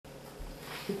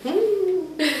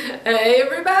Hey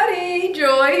everybody,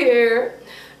 Joy here.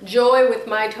 Joy with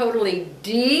my totally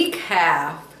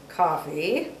decaf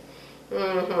coffee.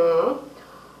 My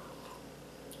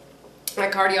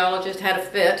cardiologist had a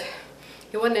fit.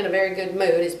 He wasn't in a very good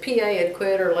mood. His PA had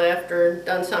quit or left or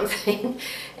done something.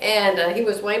 And he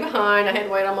was way behind. I had to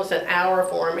wait almost an hour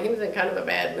for him. He was in kind of a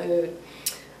bad mood.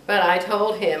 But I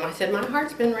told him, I said, my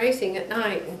heart's been racing at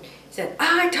night. And he said,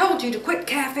 I told you to quit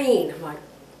caffeine. I'm like,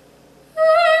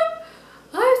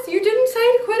 you didn't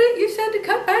say to quit it. You said to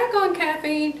cut back on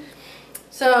caffeine.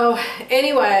 So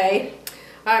anyway,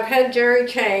 I've had Jerry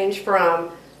change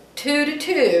from 2 to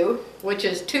 2, which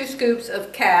is 2 scoops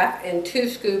of calf and 2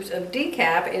 scoops of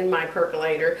decaf in my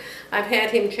percolator. I've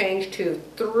had him change to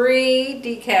 3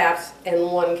 decafs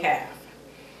and 1 calf.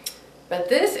 But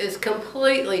this is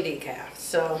completely decaf.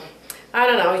 So I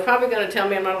don't know. He's probably going to tell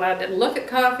me I'm not allowed to look at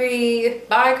coffee,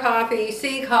 buy coffee,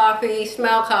 see coffee,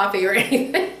 smell coffee, or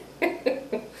anything.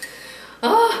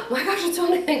 Oh my gosh, it's the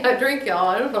only thing I drink, y'all.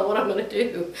 I don't know what I'm going to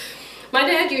do. My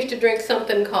dad used to drink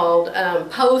something called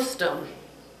Postum.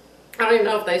 I don't even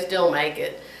know if they still make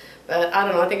it. But I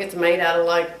don't know. I think it's made out of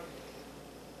like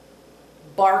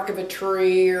bark of a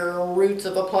tree or roots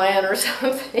of a plant or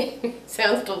something.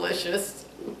 Sounds delicious.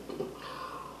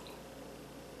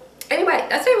 Anyway,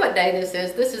 I say what day this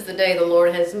is. This is the day the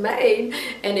Lord has made,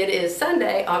 and it is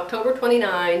Sunday, October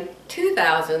 29,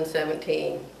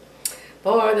 2017.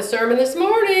 For the sermon this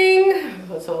morning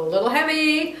was a little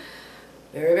heavy,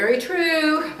 very, very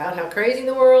true, about how crazy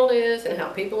the world is and how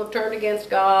people have turned against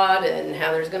God and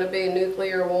how there's going to be a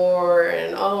nuclear war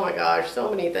and oh my gosh, so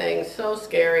many things, so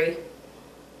scary.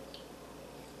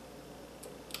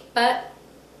 But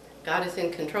God is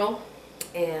in control.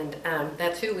 And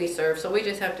that's who we serve, so we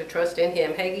just have to trust in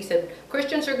Him. Hagee said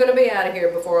Christians are going to be out of here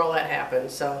before all that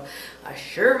happens, so I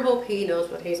sure hope he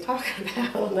knows what he's talking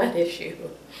about on that issue.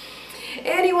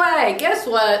 Anyway, guess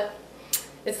what?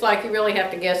 It's like you really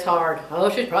have to guess hard. Oh,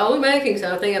 she's probably making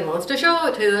something and wants to show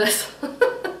it to us.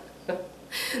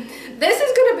 This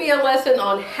is going to be a lesson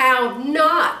on how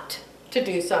not to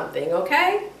do something,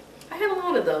 okay? I have a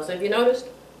lot of those. Have you noticed?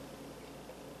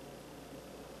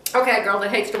 Okay, girl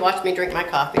that hates to watch me drink my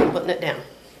coffee, I'm putting it down.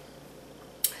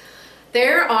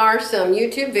 There are some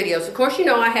YouTube videos. Of course, you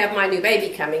know I have my new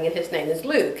baby coming, and his name is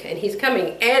Luke, and he's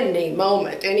coming any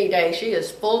moment, any day. She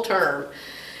is full term.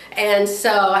 And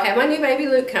so I have my new baby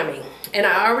Luke coming, and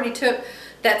I already took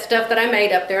that stuff that I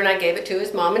made up there and I gave it to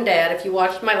his mom and dad. If you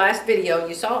watched my last video,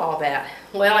 you saw all that.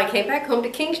 Well, I came back home to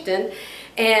Kingston,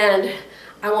 and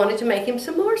I wanted to make him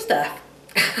some more stuff.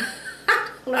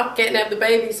 I can't have the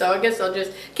baby, so I guess I'll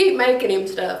just keep making him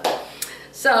stuff.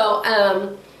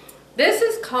 So this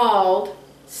is called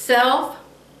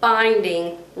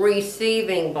self-binding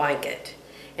receiving blanket.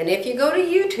 And if you go to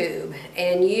YouTube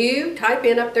and you type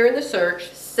in up there in the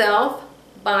search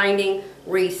self-binding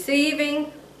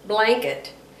receiving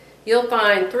blanket, you'll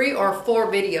find 3 or 4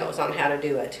 videos on how to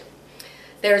do it.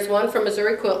 There's one from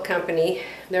Missouri Quilt Company.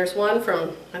 There's one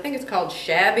from, I think it's called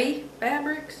Shabby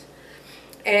Fabrics.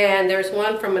 And there's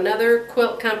one from another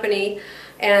quilt company,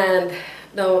 and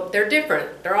though they're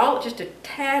different, they're all just a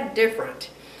tad different.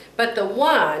 But the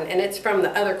one, and it's from the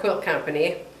other quilt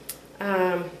company,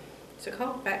 is it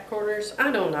called Back Corners? I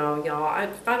don't know, y'all.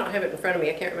 If I don't have it in front of me,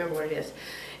 I can't remember what it is.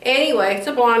 Anyway, it's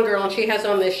a blonde girl, and she has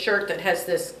on this shirt that has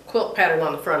this quilt pattern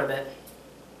on the front of it.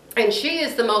 And she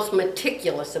is the most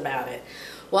meticulous about it.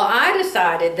 Well, I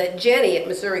decided that Jenny at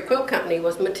Missouri Quilt Company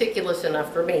was meticulous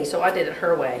enough for me, so I did it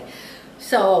her way.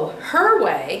 So her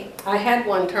way, I had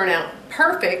one turn out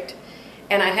perfect,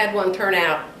 and I had one turn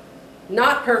out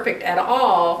not perfect at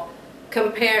all,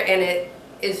 and it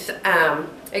is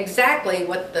exactly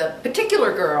what the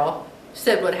particular girl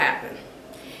said would happen.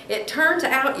 It turns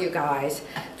out, you guys,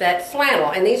 that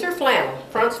flannel, and these are flannel,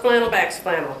 front's flannel, back's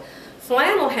flannel.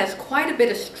 Flannel has quite a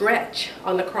bit of stretch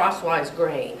on the crosswise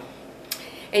grain.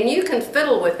 And you can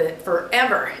fiddle with it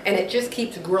forever, and it just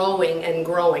keeps growing and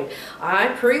growing. I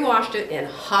pre-washed it in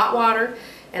hot water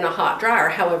and a hot dryer.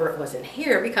 However, it wasn't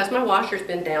here because my washer's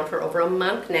been down for over a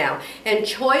month now. And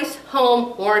Choice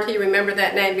Home Warranty, remember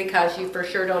that name because you for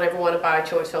sure don't ever want to buy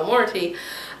Choice Home Warranty.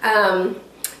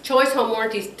 Choice Home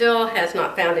Warranty still has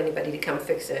not found anybody to come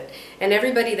fix it. And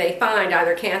everybody they find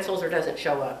either cancels or doesn't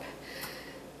show up.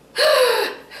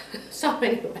 So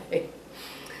anyway.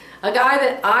 A guy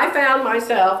that I found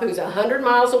myself who's 100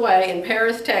 miles away in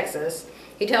Paris, Texas.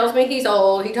 He tells me he's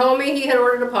old. He told me he had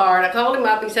ordered a part. I called him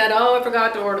up. He said, oh, I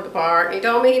forgot to order the part. And he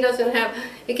told me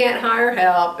he can't hire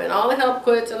help. And all the help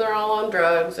quits and they're all on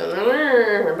drugs.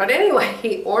 But anyway,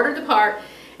 he ordered the part.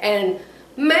 And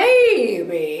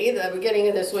maybe the beginning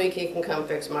of this week he can come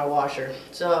fix my washer.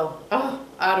 So,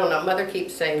 I don't know. Mother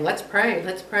keeps saying, let's pray,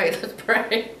 let's pray, let's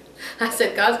pray. I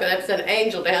said, God's going to have to send an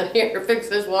angel down here to fix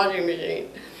this washing machine.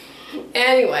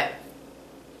 Anyway,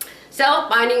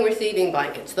 self-binding receiving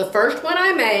blankets. The first one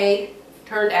I made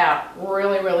turned out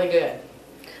really, really good.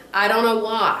 I don't know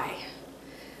why.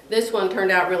 This one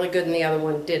turned out really good and the other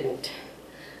one didn't.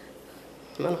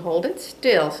 I'm going to hold it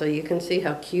still so you can see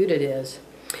how cute it is.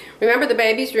 Remember, the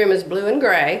baby's room is blue and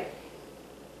gray.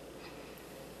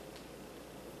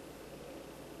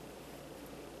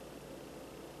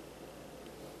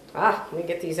 Let me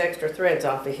get these extra threads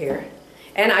off of here.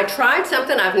 And I tried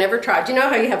something I've never tried. You know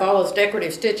how you have all those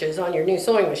decorative stitches on your new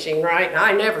sewing machine, right? And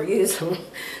I never use them.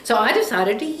 So I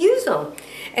decided to use them.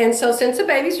 And so since the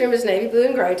baby's room is navy blue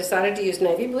and gray, I decided to use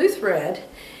navy blue thread.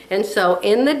 And so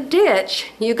in the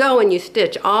ditch, you go and you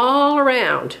stitch all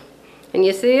around. And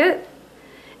you see it?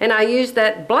 And I used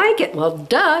that blanket. Well,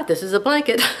 duh, this is a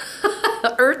blanket.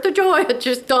 Earth the joy, it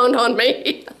just dawned on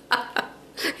me.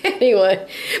 Anyway,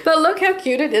 but look how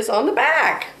cute it is on the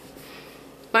back.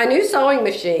 My new sewing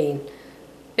machine,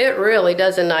 it really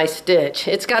does a nice stitch.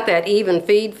 It's got that even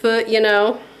feed foot, you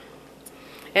know.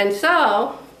 And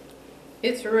so,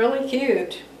 it's really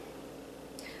cute.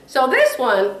 So this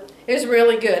one is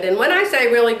really good. And when I say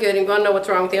really good, and you want to know what's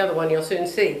wrong with the other one, you'll soon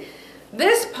see.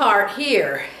 This part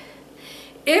here,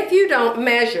 if you don't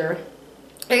measure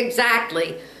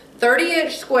exactly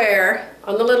 30-inch square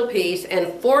on the little piece and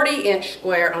 40-inch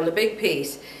square on the big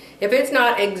piece, if it's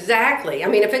not exactly, I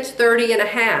mean, if it's 30 and a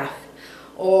half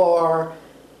or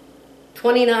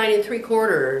 29 and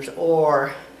 3/4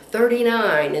 or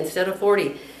 39 instead of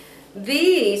 40,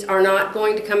 these are not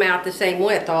going to come out the same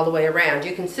width all the way around.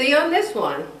 You can see on this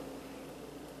one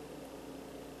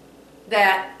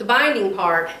that the binding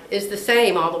part is the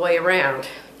same all the way around.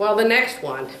 Well, the next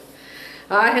one,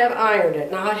 I have ironed it,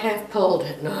 and I have pulled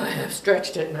it, and I have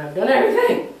stretched it, and I've done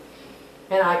everything.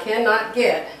 And I cannot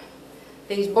get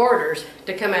these borders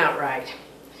to come out right.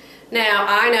 Now,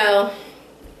 I know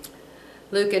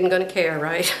Luke isn't going to care,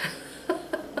 right?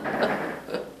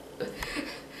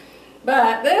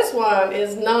 But this one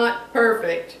is not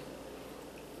perfect.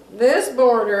 This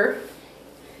border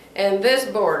and this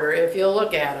border, if you'll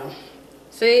look at them,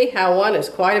 see how one is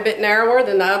quite a bit narrower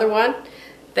than the other one?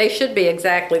 They should be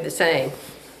exactly the same.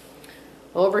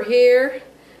 Over here,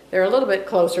 they're a little bit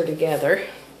closer together.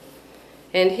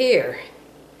 And here.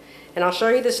 And I'll show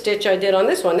you the stitch I did on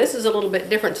this one. This is a little bit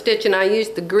different stitch, and I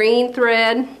used the green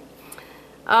thread.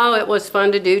 Oh, it was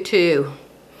fun to do too.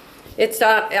 It's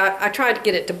I tried to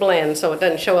get it to blend so it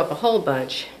doesn't show up a whole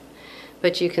bunch.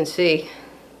 But you can see.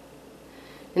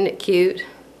 Isn't it cute?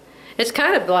 It's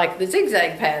kind of like the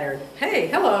zigzag pattern. Hey,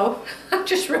 hello. I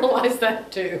just realized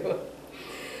that too.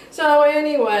 So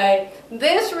anyway,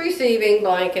 this receiving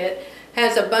blanket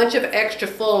has a bunch of extra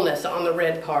fullness on the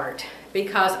red part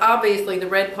because obviously the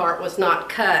red part was not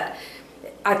cut.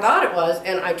 I thought it was,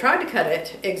 and I tried to cut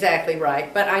it exactly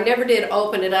right, but I never did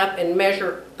open it up and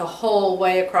measure the whole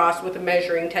way across with a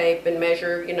measuring tape and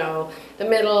measure, you know, the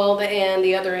middle, the end,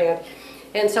 the other end.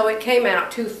 And so it came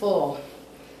out too full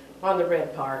on the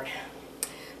red part.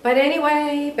 But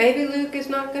anyway, baby Luke is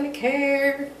not going to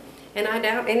care. And I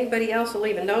doubt anybody else will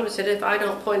even notice it if I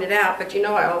don't point it out, but you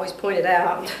know I always point it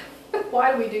out.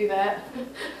 Why do we do that?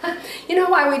 You know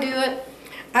why we do it?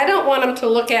 I don't want them to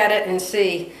look at it and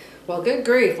see, well, good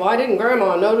grief, why didn't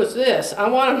Grandma notice this? I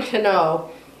want them to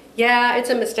know, yeah, it's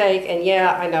a mistake, and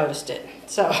yeah, I noticed it.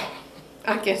 So,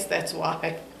 I guess that's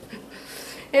why.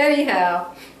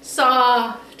 Anyhow,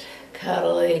 soft,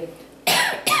 cuddly.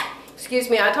 Excuse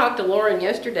me, I talked to Lauren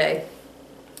yesterday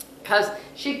because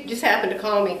she just happened to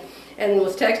call me and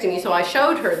was texting me, so I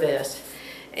showed her this.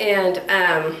 And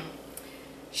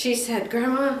she said,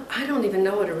 Grandma, I don't even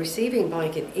know what a receiving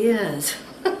blanket is.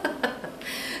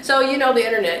 So, you know the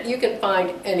internet. You can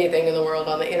find anything in the world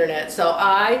on the internet. So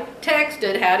I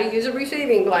texted how to use a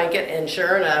receiving blanket, and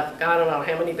sure enough, I don't know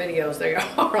how many videos there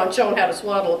are on showing how to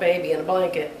swaddle a baby in a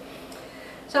blanket.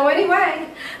 So anyway,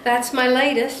 that's my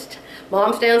latest.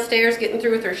 Mom's downstairs getting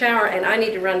through with her shower, and I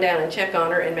need to run down and check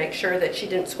on her and make sure that she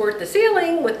didn't squirt the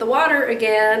ceiling with the water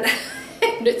again.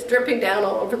 And it's dripping down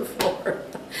all over the floor.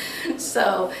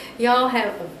 So, y'all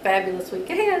have a fabulous week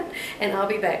ahead, and I'll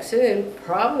be back soon,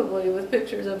 probably with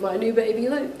pictures of my new baby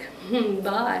Luke.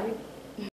 Bye.